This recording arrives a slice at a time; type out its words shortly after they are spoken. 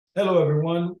Hello,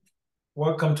 everyone.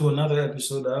 Welcome to another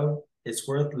episode of It's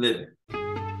Worth Living.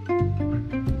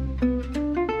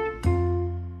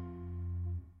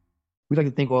 We'd like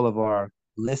to thank all of our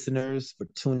listeners for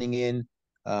tuning in.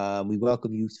 We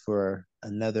welcome you for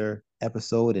another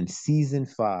episode in season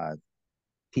five.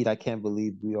 Pete, I can't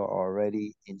believe we are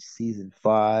already in season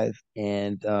five.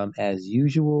 And as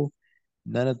usual,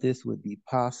 none of this would be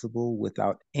possible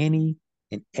without any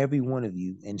and every one of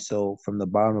you. And so, from the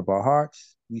bottom of our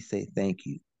hearts, we say thank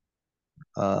you.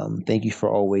 Thank you for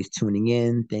always tuning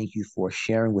in. Thank you for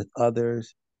sharing with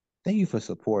others. Thank you for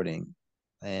supporting.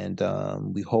 And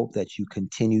we hope that you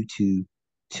continue to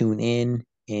tune in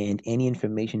and any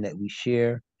information that we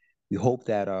share. We hope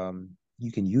that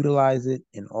you can utilize it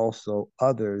and also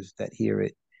others that hear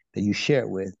it, that you share it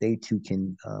with, they too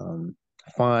can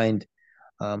find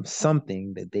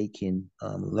something that they can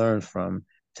learn from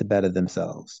to better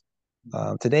themselves.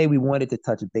 Today, we wanted to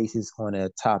touch bases on a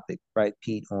topic, right,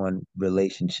 Pete, on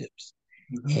relationships.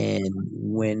 Mhm. And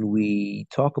when we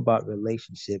talk about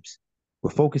relationships, we're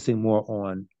focusing more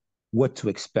on what to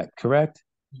expect, correct?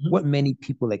 Mhm. What many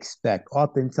people expect.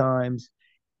 Oftentimes,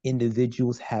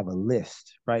 individuals have a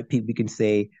list, right? People can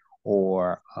say,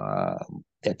 or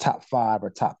their top five or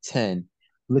top 10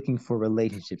 looking for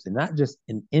relationships, and not just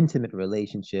an intimate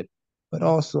relationship, but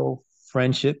also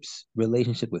friendships,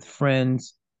 relationship with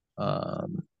friends,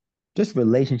 um, just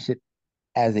relationship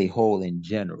as a whole in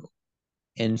general.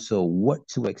 And so, what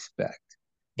to expect?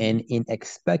 And in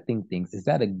expecting things, is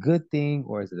that a good thing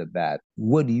or is it a bad?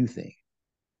 What do you think?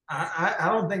 I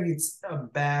don't think it's a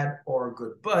bad or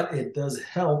good, but it does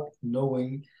help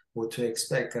knowing what to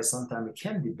expect because sometimes it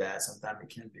can be bad, sometimes it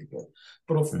can be good.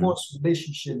 But of Mm, course,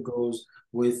 relationship goes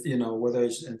with, whether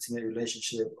it's an intimate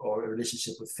relationship or a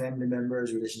relationship with family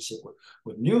members, relationship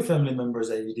with new family members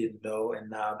that you didn't know, and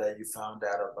now that you found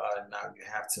out about it, now you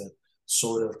have to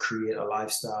sort of create a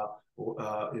lifestyle,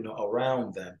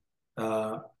 around them.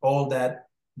 All that,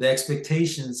 the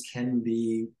expectations can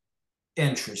be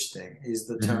interesting is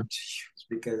the term mhm, to use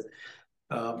because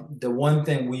the one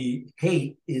thing we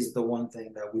hate is the one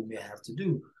thing that we may have to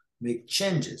do, make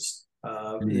changes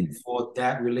mm, for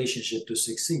that relationship to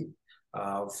succeed,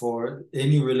 for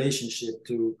any relationship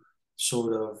to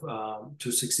sort of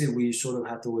to succeed. We sort of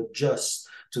have to adjust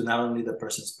to not only the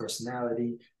person's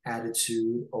personality,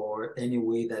 attitude, or any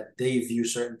way that they view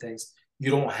certain things. You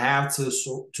don't have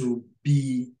to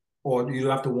be, or you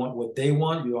don't have to want what they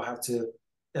want. You don't have to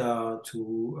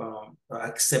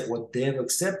accept what they've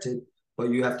accepted, but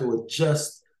you have to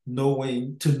adjust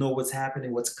knowing to know what's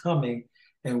happening, what's coming,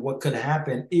 and what could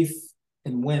happen if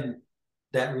and when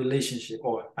that relationship,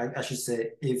 or I should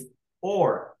say, if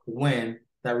or when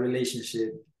that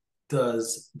relationship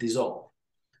does dissolve,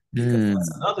 because that's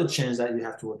mm, another change that you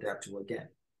have to adapt to again,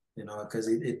 because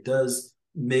it does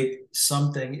make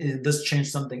something, it does change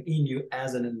something in you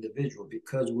as an individual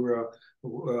because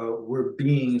we're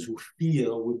beings who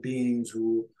feel, we're beings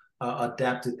who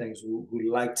adapt to things, who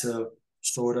like to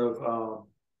sort of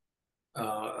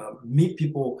meet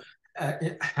people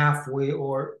halfway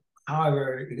or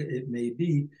however it may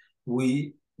be.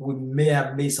 We may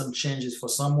have made some changes for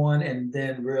someone and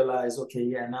then realize, okay,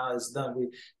 yeah, now it's done. We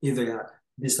either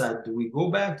decide, do we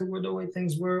go back to where the way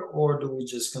things were, or do we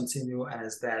just continue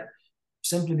as that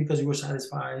simply because you were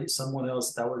satisfied someone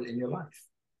else that was in your life?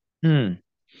 mm.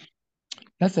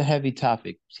 That's a heavy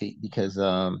topic, see, because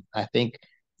I think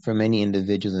for many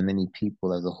individuals and many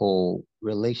people as a whole,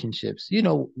 relationships,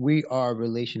 we are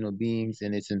relational beings,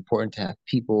 and it's important to have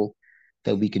people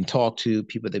that we can talk to,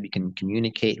 people that we can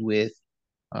communicate with,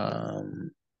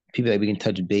 um, people that we can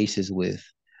touch bases with.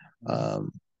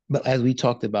 Um, but as we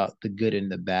talked about the good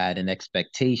and the bad and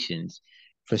expectations,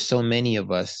 for so many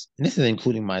of us, and this is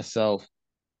including myself,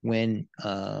 when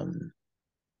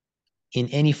in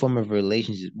any form of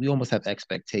relationship, we almost have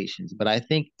expectations, but I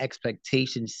think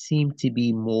expectations seem to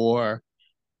be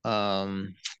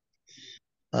um,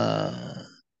 uh,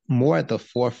 more at the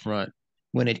forefront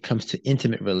when it comes to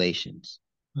intimate relations.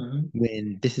 Mm-hmm.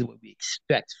 When this is what we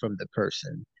expect from the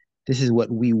person, this is what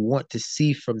we want to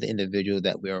see from the individual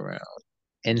that we're around,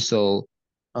 and so,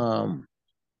 um,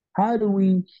 how do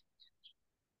we,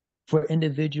 for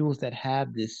individuals that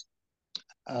have this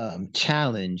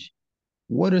challenge,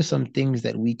 what are some things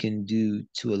that we can do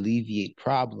to alleviate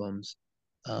problems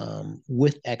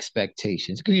with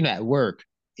expectations? Because at work,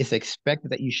 it's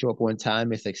expected that you show up on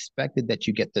time. It's expected that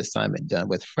you get the assignment done.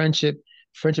 With friendship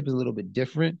is a little bit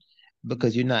different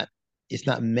because you're not. It's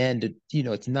not mandated.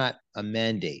 It's not a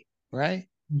mandate, right?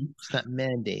 It's not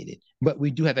mandated, but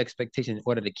we do have expectations in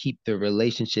order to keep the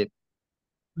relationship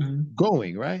Mm-hmm.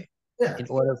 going, right? Yeah. In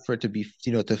order for it to be,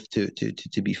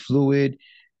 to be fluid,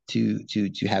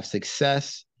 to have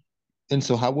success. And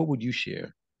so, what would you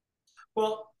share?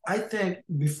 Well, I think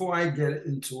before I get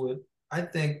into it, I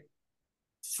think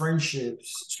certain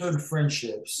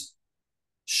friendships,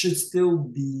 should still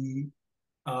be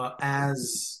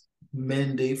as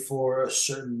mandate for a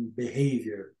certain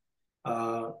behavior,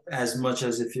 as much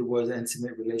as if it was an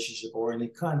intimate relationship or any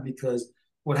kind. Because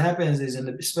what happens is,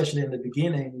 especially in the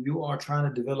beginning, you are trying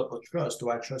to develop a trust. Do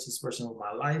I trust this person with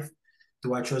my life?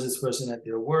 Do I trust this person at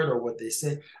their word or what they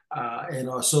say?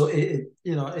 So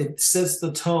it sets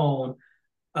the tone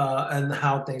and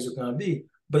how things are going to be.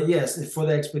 But yes, for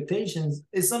the expectations,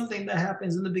 it's something that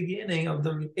happens in the beginning of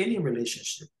any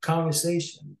relationship.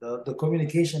 Conversation, the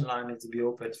communication line needs to be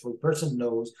open so the person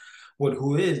knows what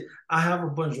who is. I have a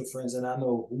bunch of friends and I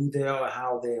know who they are,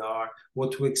 how they are,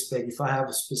 what to expect. If I have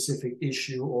a specific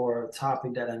issue or a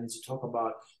topic that I need to talk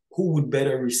about, who would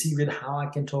better receive it, how I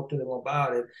can talk to them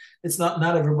about it. It's not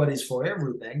everybody's for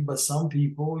everything, but some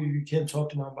people you can talk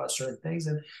to them about certain things,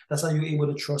 and that's how you're able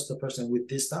to trust the person with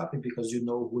this topic because you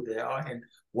know who they are and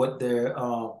what their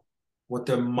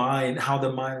mind, how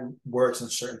their mind works on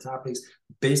certain topics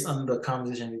based on the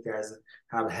conversation you guys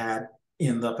have had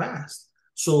in the past.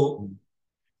 So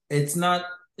it's not,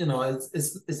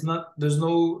 it's not, there's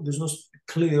no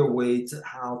clear way to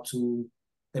how to,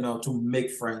 to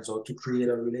make friends or to create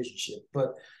a relationship.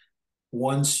 But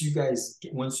once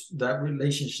that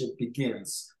relationship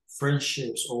begins,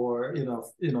 friendships or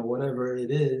whatever it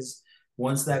is,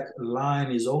 once that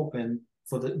line is open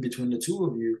for the between the two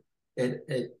of you, it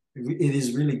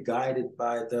is really guided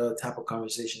by the type of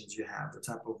conversations you have, the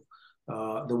type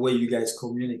of the way you guys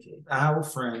communicate. I have a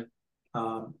friend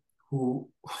who,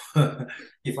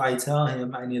 if I tell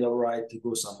him I need a ride to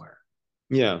go somewhere,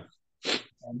 Yeah.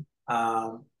 and,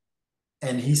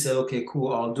 and he said, "Okay,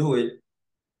 cool, I'll do it,"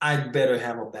 I'd better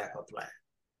have a backup plan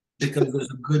because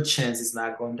there's a good chance it's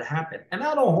not going to happen. And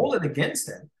I don't hold it against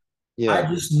him. I Yeah.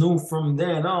 just knew from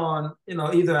then on,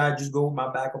 either I just go with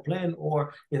my backup plan,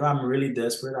 or if I'm really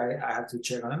desperate, I have to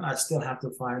check on him. I still have to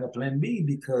find a plan B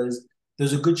because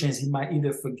there's a good chance he might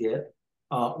either forget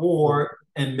or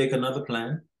and make another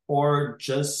plan, or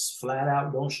just flat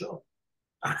out don't show.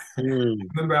 I Mm.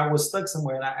 remember I was stuck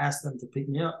somewhere and I asked him to pick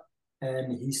me up,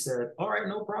 and he said, "All right,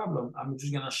 no problem. I'm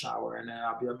just gonna shower and then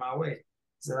I'll be on my way."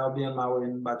 He said, "I'll be on my way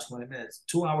in about 20 minutes."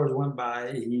 2 hours went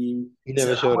by. He He said,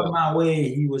 never "I'm showed on up. my way."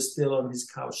 He was still on his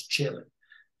couch chilling.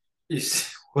 You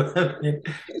see what I mean?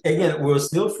 Again, we're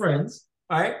still friends,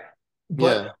 right?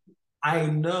 But Yeah. I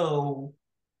know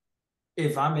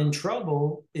if I'm in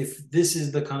trouble, if this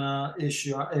is the kind of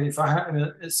issue, if I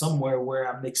have somewhere where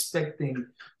I'm expecting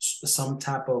some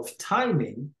type of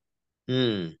timing,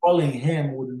 Mm. calling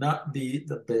him would not be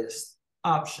the best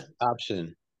option.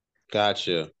 Option.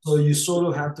 Gotcha. So you sort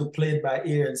of have to play it by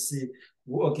ear and see,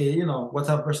 okay, what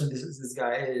type of person this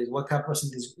guy is, what kind of person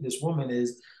this woman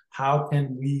is. How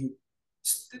can we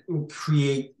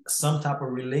create some type of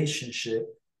relationship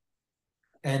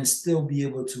and still be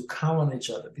able to count on each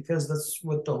other? Because that's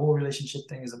what the whole relationship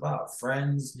thing is about.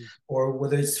 Friends, or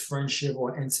whether it's friendship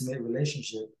or intimate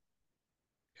relationship,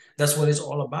 that's what it's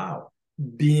all about.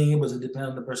 Being able to depend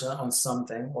on the person on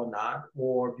something or not,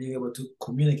 or being able to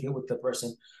communicate with the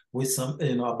person with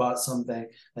about something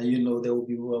that they will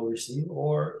be well received,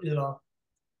 or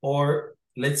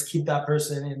let's keep that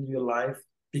person in your life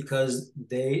because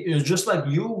just like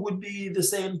you would be the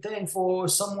same thing for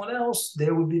someone else, they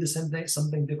would be the same thing,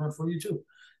 something different for you too.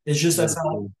 It's just that's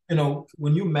how, Beautiful.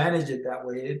 when you manage it that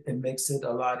way, it makes it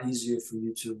a lot easier for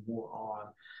you to move on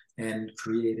and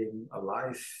creating a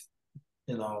life,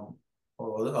 you know,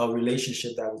 or a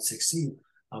relationship that would succeed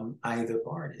either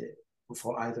party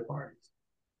for either party.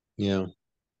 Yeah.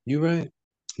 You're right.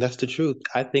 That's the truth.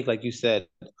 I think, like you said,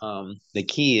 the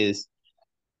key is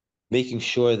making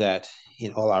sure that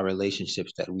in all our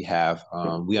relationships that we have,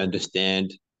 we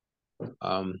understand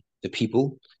the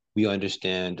people, we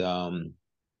understand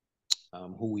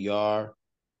who we are,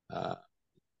 uh,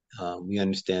 we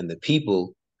understand the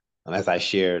people. As I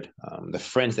shared, the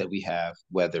friends that we have,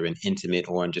 whether in intimate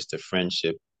or in just a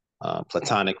friendship,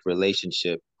 platonic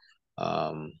relationship,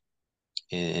 um,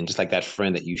 and just like that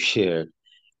friend that you shared,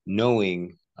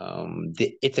 knowing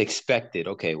it's expected.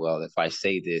 Okay, well, if I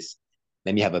say this,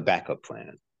 let me have a backup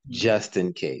plan Mm-hmm. just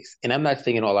in case. And I'm not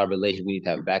saying in all our relations we need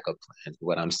to have backup plans.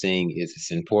 What I'm saying is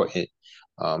it's important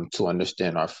to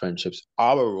understand our friendships,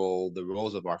 our role, the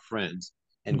roles of our friends,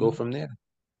 and go Mm-hmm. from there.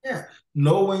 Yeah,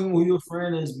 knowing who your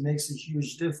friend is makes a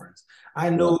huge difference. I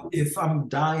Yeah. know if I'm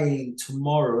dying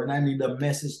tomorrow and I need a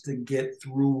message to get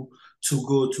through to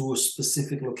go to a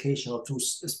specific location or to a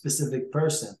specific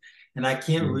person, and I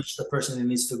can't Mm. reach the person it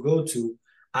needs to go to,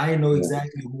 I know Yeah.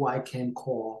 exactly who I can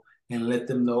call and let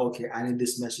them know, okay, I need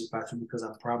this message back to you because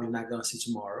I'm probably not gonna see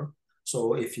tomorrow.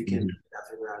 So if you can do Mhm. that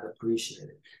for me, I'd appreciate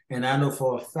it. And I know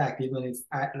for a fact, even if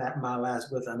at my last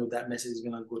breath, I know that message is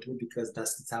gonna go through because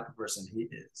that's the type of person he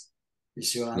is. You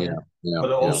see what I Yeah. mean? Yeah. But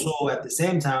Yeah. also at the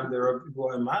same time, there are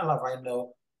people in my life I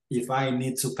know if I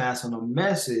need to pass on a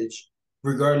message,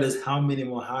 regardless how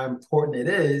minimal, how important it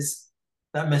is,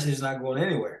 that message is not going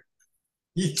anywhere.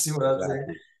 You see what I'm saying?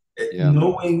 Exactly. Yeah.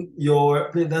 Knowing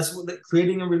your that's what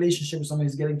creating a relationship with somebody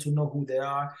is getting to know who they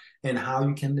are and how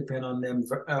you can depend on them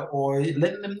or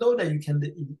letting them know that you can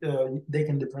they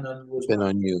can depend on you as Depend well.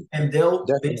 on you. And they'll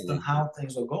based on Definitely. how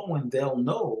things are going, they'll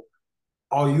know,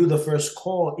 are you the first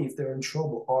call if they're in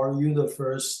trouble? Are you the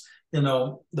first,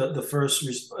 the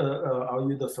first, are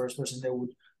you the first person they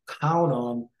would count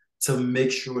on to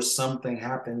make sure something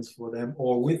happens for them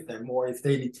or with them? Or if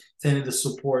they need the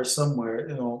support somewhere,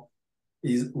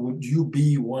 would you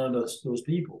be one of those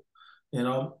people? You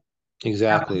know, I have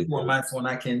Exactly. people on my phone.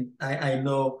 I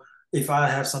know if I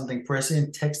have something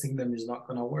pressing, texting them is not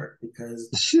gonna work because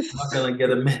I'm not gonna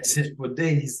get a message for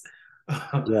days.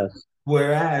 Yes.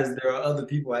 Whereas there are other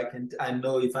people I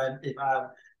know if I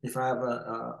have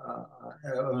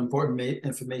an important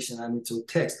information I need to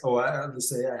text, or let's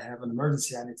say I have an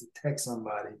emergency I need to text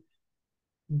somebody,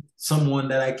 someone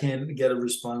that I can get a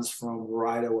response from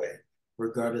right away,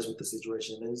 regardless what the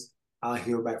situation is. I'll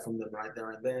hear back from them right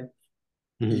there and then.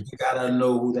 You Mhm. gotta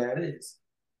know who that is.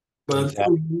 But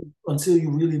Exactly. until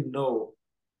you really know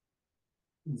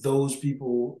those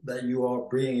people that you are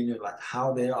bringing in your life,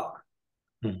 how they are,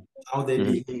 Mhm. how they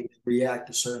Mhm. behave, react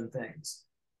to certain things,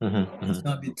 Mhm. it's Mhm.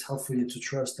 gonna be tough for you to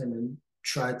trust them and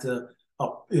try to,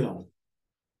 you know,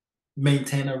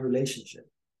 maintain a relationship.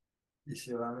 You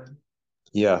see what I mean?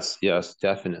 Yes. Yes.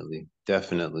 Definitely.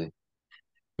 Definitely.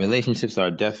 Relationships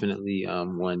are definitely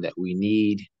one that we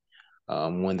need,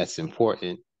 one that's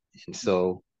important. And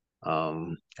so,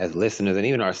 as listeners and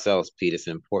even ourselves, Pete, it's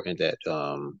important that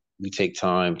we take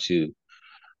time to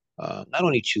not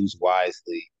only choose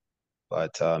wisely,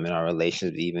 but in our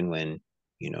relations, even when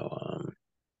you know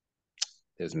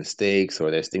there's mistakes or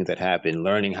there's things that happen,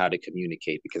 learning how to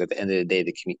communicate. Because at the end of the day,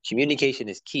 the communication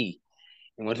is key.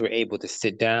 And once we're able to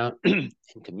sit down and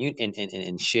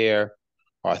and share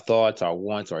our thoughts, our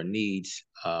wants, our needs,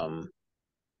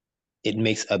 it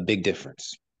makes a big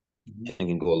difference Mhm. and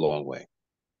can go a long way.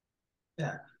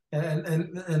 Yeah,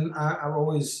 and I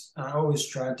always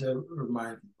try to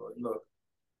remind people, look,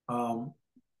 um,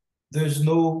 there's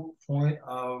no point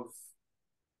of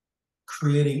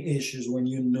creating issues when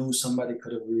you knew somebody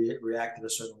could have reacted a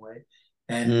certain way,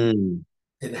 and Mm,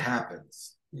 it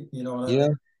happens. You know what I yeah,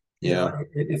 mean? yeah,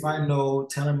 If I know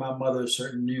telling my mother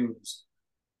certain news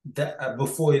that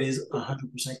before it is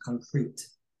 100% concrete,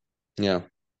 yeah,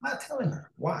 I'm not telling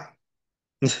her why.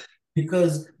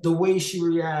 Because the way she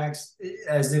reacts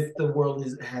as if the world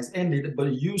has ended,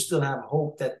 but you still have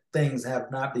hope that things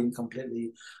have not been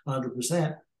completely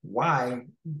 100%. Why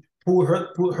put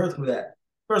her through that?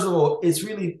 First of all, it's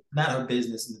really not her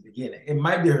business in the beginning. It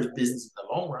might be her business in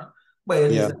the long run, but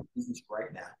it is yeah. her business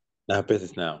right now. Not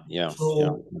business now. Yeah, yeah,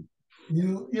 So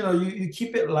you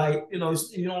keep it light. You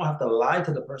don't have to lie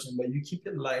to the person, but you keep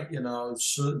it light.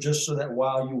 So just so that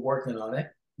while you're working on it,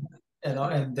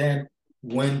 and then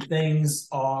when things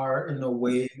are in a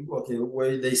way, okay,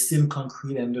 where they seem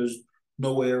concrete and there's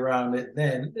no way around it,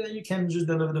 then you can just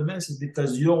deliver the message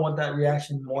because you don't want that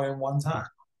reaction more than one time.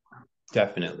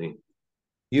 definitely.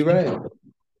 You're right.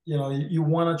 You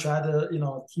want to try to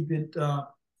keep it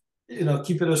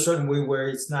keep it a certain way where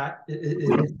it's not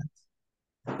it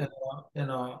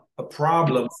a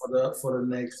problem for the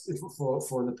next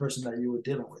for the person that you were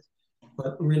dealing with.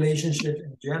 But relationships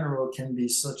in general can be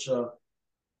such a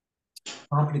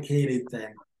complicated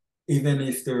thing, even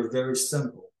if they're very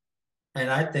simple. And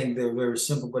I think they're very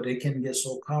simple, but they can get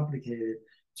so complicated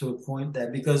to a point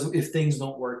that because if things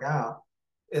don't work out,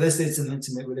 let's say it's an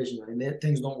intimate relationship and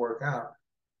things don't work out,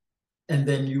 and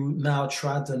then you now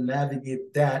try to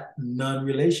navigate that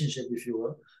non-relationship, if you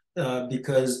will,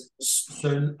 because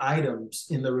certain items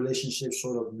in the relationship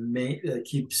sort of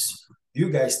keeps you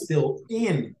guys still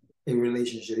in a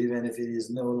relationship, even if it is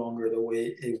no longer the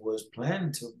way it was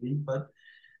planned to be. But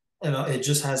it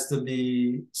just has to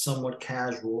be somewhat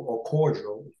casual or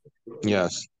cordial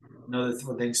Yes. in order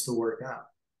for things to work out.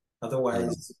 Yeah.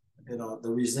 Otherwise, the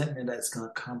resentment that's going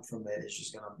to come from it is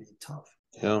just going to be tough.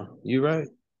 Yeah. You're right.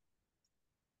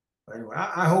 But anyway,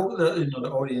 I hope that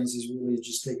the audience is really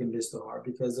just taking this to heart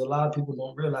because a lot of people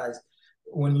don't realize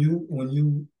when you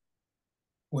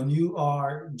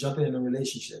are jumping in a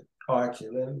relationship. Oh,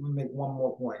 actually, let me make one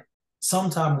more point.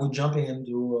 sometimes we're jumping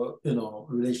into a,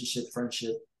 relationship,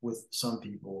 friendship with some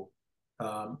people.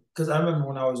 Because I remember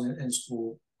when I was in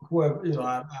school, whoever,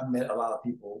 I met a lot of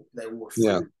people that were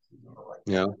Yeah, friends, like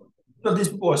yeah. these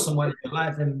people are someone in your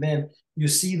life, and then you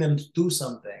see them do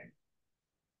something,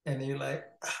 and you're like,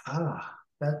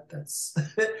 that's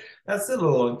that's a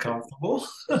little uncomfortable.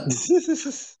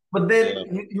 But then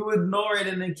Yeah, you ignore it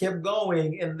and then kept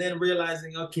going, and then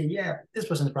realizing, okay, yeah, this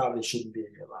person probably shouldn't be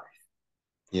in your life.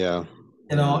 yeah,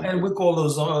 yeah. And we call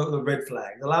those the red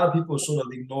flags. A lot of people sort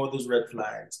of ignore those red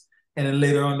flags, and then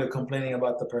later on they're complaining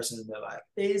about the person in their life.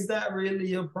 Is that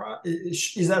really a pro?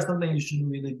 Is that something you should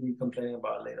really be complaining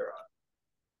about later on?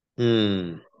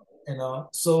 Mm,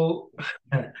 So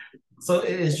so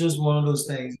it's just one of those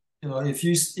things.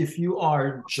 If you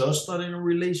are just starting a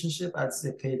relationship, I'd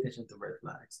say pay attention to red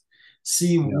flags.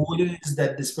 See yeah, what it is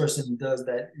that this person does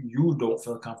that you don't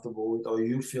feel comfortable with, or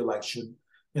you feel like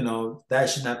that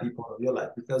should not be part of your life.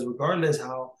 Because regardless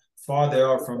how far they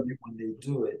are from you when they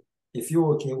do it, if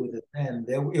you're okay with it, then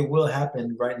it will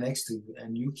happen right next to you,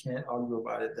 and you can't argue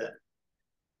about it then.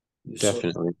 So,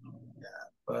 definitely.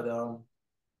 yeah.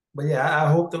 But yeah,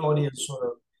 I hope the audience sort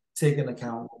of take into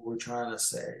account what we're trying to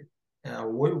say.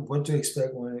 What to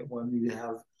expect when you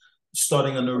have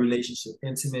starting a new relationship,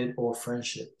 intimate or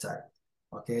friendship type.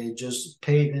 Okay, just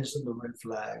pay attention to red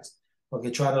flags. Okay,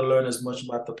 try to learn as much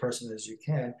about the person as you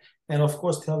can, and of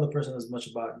course, tell the person as much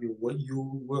about you, what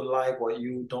you will like, what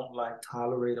you don't like,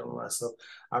 tolerate, all that stuff.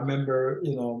 I remember,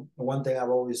 one thing I've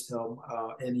always tell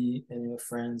any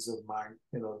friends of mine,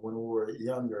 when we were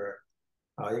younger,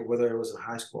 whether it was in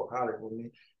high school or college. With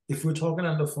me, if we're talking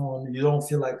on the phone, you don't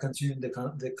feel like continuing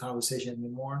the conversation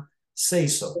anymore, say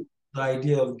so. The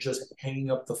idea of just hanging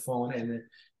up the phone and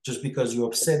just because you're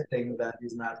upset, thing that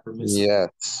is not permissible.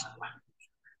 Yes.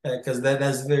 Because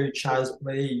that's very child's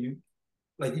play.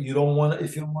 You don't want to,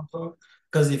 if you don't want to talk,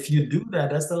 because if you do that,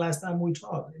 that's the last time we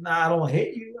talk. Now I don't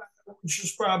hate you. I'm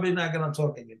just probably not gonna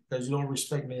talk again because you don't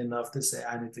respect me enough to say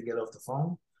I need to get off the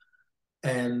phone,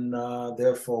 and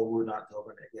therefore we're not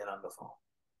talking again on the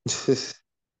phone.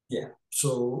 Yeah.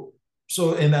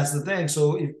 And that's the thing.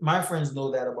 So if my friends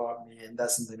know that about me, and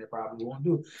that's something they probably won't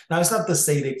do. Now, it's not to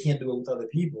say they can't do it with other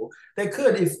people. They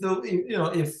could if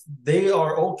they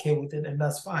are okay with it, and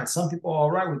that's fine. Some people are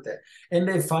all right with that, and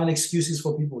they find excuses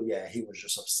for people. Yeah, he was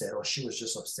just upset, or she was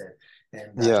just upset,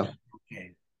 and that's Yeah.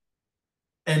 okay.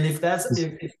 And if that's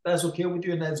okay with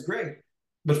you, and that's great.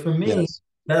 But for me, Yes.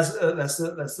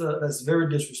 that's very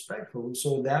disrespectful.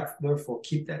 So that therefore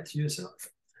keep that to yourself,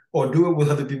 or do it with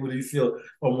other people that you feel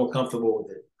are more comfortable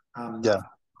with it. I'm Yeah.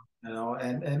 not,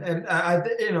 and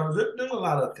there's a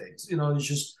lot of things. It's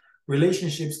just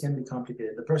relationships can be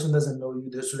complicated. The person doesn't know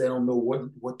you, so they don't know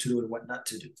what to do and what not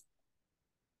to do.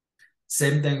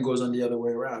 Same thing goes on the other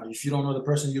way around. If you don't know the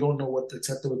person, you don't know what's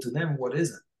acceptable to them, what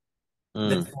isn't. Mm,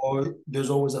 Therefore, there's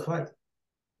always a fight.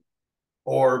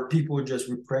 Or people just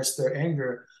repress their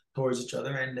anger towards each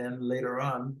other, and then later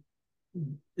on,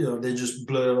 they just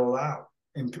blurt it all out,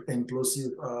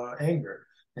 impulsive anger,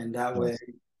 and that way yes.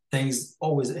 things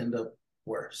always end up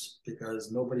worse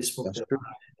because nobody spoke That's their true.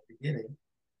 mind in the beginning.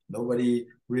 Nobody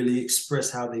really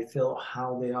expressed how they feel,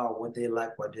 how they are, what they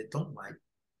like, what they don't like,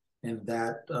 and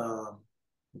that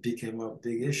became a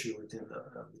big issue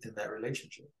within that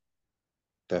relationship.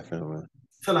 Definitely.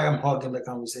 I feel like I'm hogging the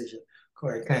conversation.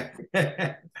 Correct.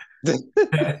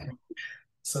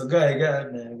 So go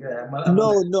ahead, man. Go ahead. I'm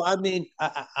No, no. I mean,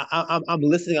 I'm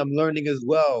listening. I'm learning as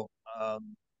well.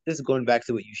 Just going back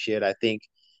to what you shared, I think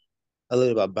a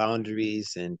little about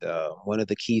boundaries, and one of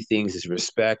the key things is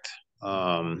respect.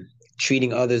 Um,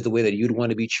 Treating others the way that you'd want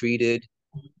to be treated,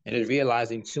 and then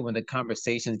realizing too when the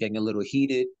conversation's getting a little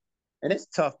heated, and it's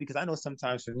tough because I know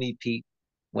sometimes for me, Pete,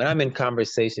 when I'm in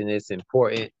conversation, it's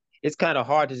important. It's kind of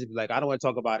hard to just be like, I don't want to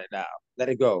talk about it now. Let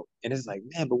it go. And it's like,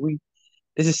 man, but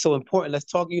this is so important. Let's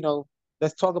talk,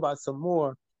 let's talk about some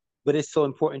more. But it's so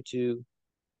important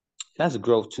that's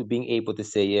growth to being able to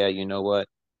say, yeah, you know what?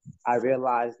 I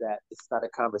realize that it's not a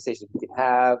conversation we can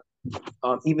have.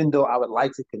 Even though I would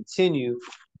like to continue,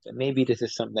 that maybe this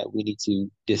is something that we need to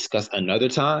discuss another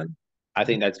time. I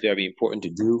think that's very important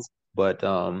to do. But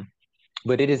um,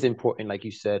 but it is important, like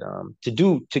you said,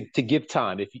 to give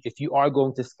time. If you are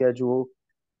going to schedule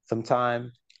some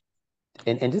time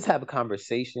and just have a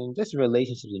conversation, just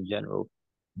relationships in general,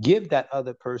 give that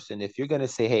other person, if you're gonna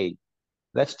say, hey,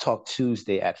 let's talk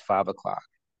Tuesday at 5 o'clock,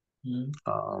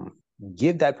 mm-hmm. um,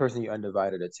 give that person your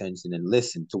undivided attention and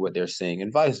listen to what they're saying,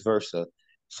 and vice versa.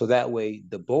 So that way,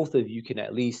 the both of you can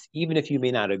at least, even if you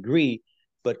may not agree,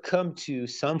 but come to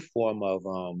some form of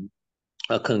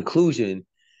a conclusion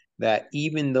that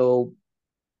even though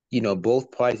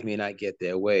both parties may not get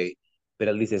their way, but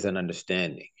at least there's an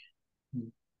understanding.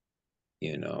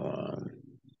 You know,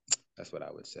 that's what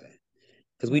I would say.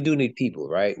 Because we do need people,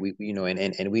 right?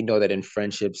 And we know that in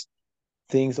friendships,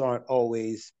 things aren't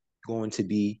always going to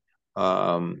be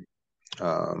um,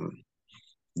 um,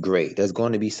 great. There's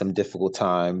going to be some difficult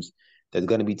times. There's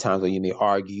going to be times where you may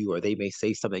argue or they may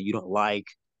say something that you don't like.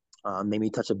 They may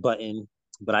touch a button,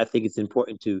 but I think it's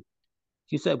important to,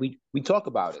 you said, we talk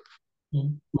about it.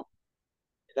 Mm-hmm.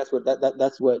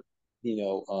 That's what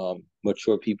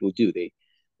mature people do.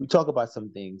 We talk about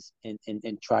some things and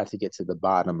try to get to the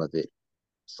bottom of it,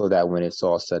 so that when it's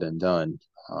all said and done,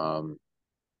 um,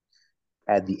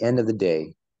 at the end of the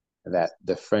day, that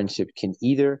the friendship can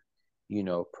either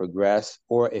progress,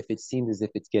 or if it seems as if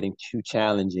it's getting too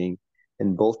challenging,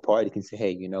 then both parties can say,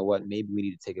 hey, you know what, maybe we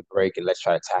need to take a break and let's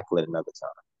try to tackle it another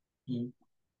time. Mm-hmm.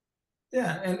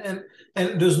 Yeah,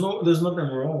 and there's nothing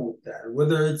wrong with that.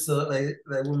 Whether it's like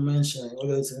we're mentioning,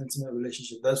 whether it's an intimate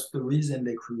relationship, that's the reason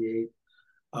they create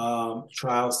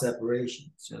trial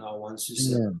separations. Once you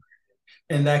separate,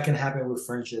 Yeah. and that can happen with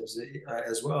friendships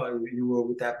as well. You were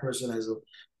with that person as a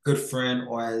good friend,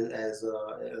 or as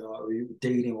you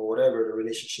dating or whatever the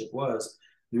relationship was.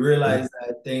 You realize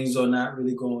that things are not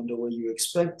really going the way you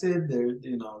expected.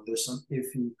 There's some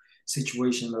iffy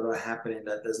situation that are happening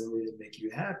that doesn't really make you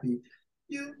happy.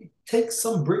 You take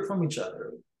some break from each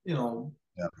other. You know,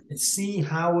 Yeah. and see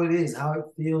how it is, how it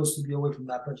feels to be away from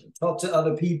that person. Talk to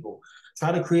other people.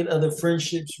 Try to create other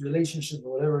friendships, relationships,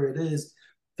 or whatever it is,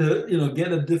 to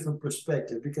get a different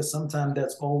perspective, because sometimes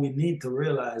that's all we need to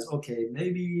realize. Okay,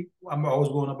 maybe I'm always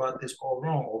going about this all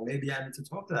wrong, or maybe I need to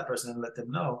talk to that person and let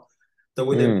them know the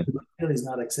way they feel is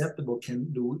not acceptable.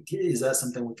 Is that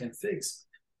something we can fix?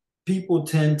 People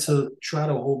tend to try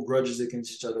to hold grudges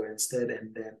against each other instead,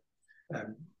 and then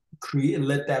um, create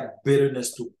let that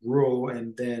bitterness to grow,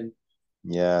 and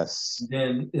Yes.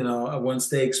 once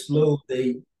they explode,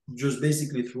 they just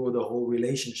basically throw the whole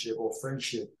relationship or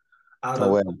friendship out Oh,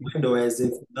 of well. the window, as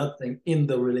if nothing in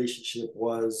the relationship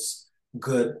was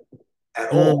good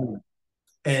at all.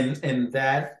 Mm. And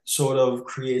that sort of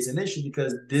creates an issue,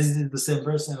 because this is the same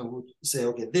person who say,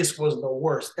 okay, this was the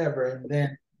worst ever, and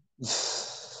then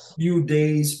few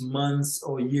days, months,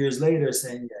 or years later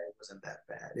saying, yeah, it wasn't that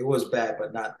bad. It was bad,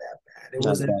 but not that bad. It Not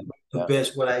wasn't bad. the Yeah.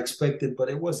 best what I expected, but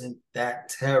it wasn't that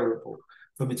terrible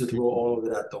for me to throw all of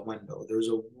it out the window.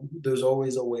 There's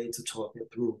always a way to talk it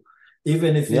through.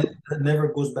 Even if Yep. it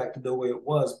never goes back to the way it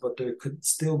was, but there could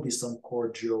still be some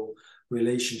cordial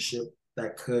relationship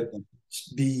that could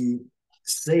be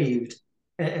saved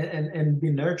and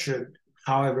be nurtured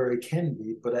however it can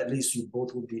be, but at least you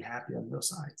both would be happy on your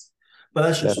sides. But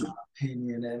that's just Definitely. my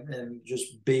opinion, and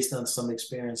just based on some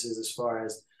experiences as far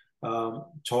as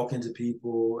talking to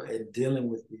people and dealing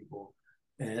with people,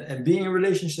 and being in a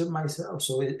relationship myself.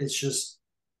 So it's just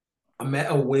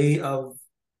a way of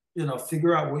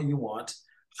figure out what you want,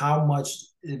 how much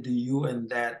do you and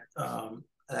that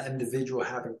individual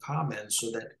have in common, so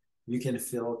that you can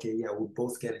feel, okay, yeah, we're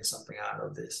both getting something out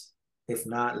of this. If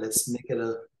not, let's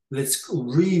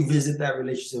revisit that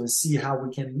relationship and see how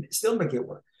we can still make it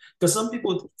work. Because some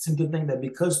people seem to think that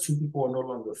because two people are no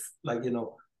longer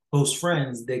close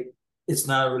friends, it's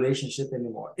not a relationship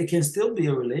anymore. It can still be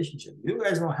a relationship. You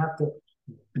guys don't have to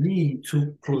be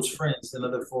two close friends in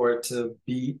order for it to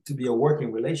be a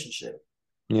working relationship.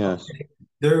 Yes. Okay,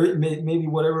 there maybe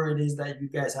whatever it is that you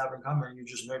guys have in common, you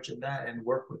just nurture that and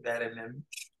work with that, and then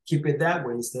keep it that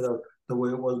way instead of the way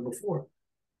it was before.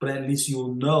 But at least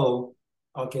you'll know,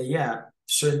 okay, yeah,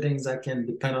 certain things I can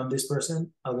depend on this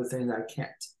person, other things I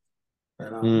can't.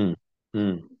 And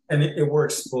Mm. Mm. it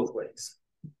works both ways.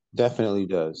 Definitely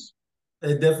does.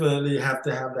 They definitely have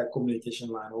to have that communication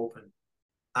line open.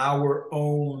 Our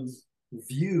own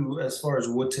view as far as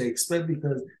what to expect,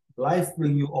 because life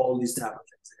brings you all these type of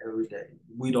things every day.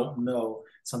 We don't know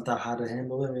sometimes how to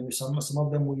handle them, and some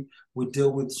of them we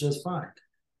deal with just fine.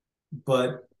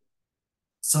 But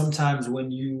sometimes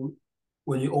when you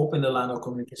open the line of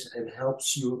communication, it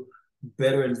helps you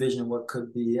better envision what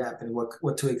could be happening,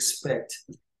 what to expect,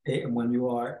 when you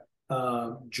are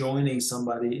joining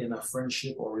somebody in a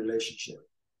friendship or relationship.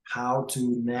 How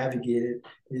to navigate it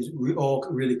is all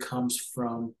really comes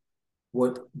from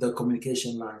what the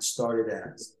communication line started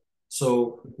as.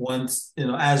 So once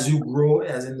as you grow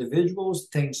as individuals,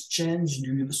 things change.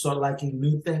 You start liking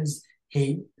new things,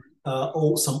 hate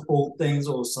some old things,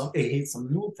 or hate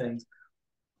some new things.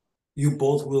 You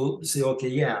both will say, okay,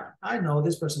 yeah, I know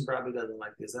this person probably doesn't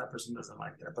like this, that person doesn't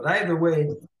like that. But either way,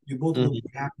 you both will be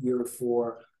Mm-hmm. happier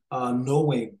for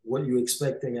knowing what you're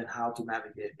expecting and how to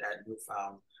navigate that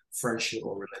newfound friendship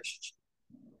or relationship.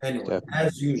 Anyway, Definitely.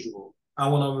 as usual, I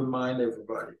want to remind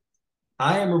everybody,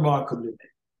 I am remarkably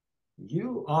made.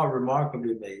 You are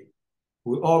remarkably made.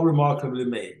 We're all remarkably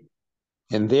made.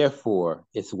 And therefore,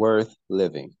 it's worth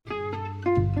living.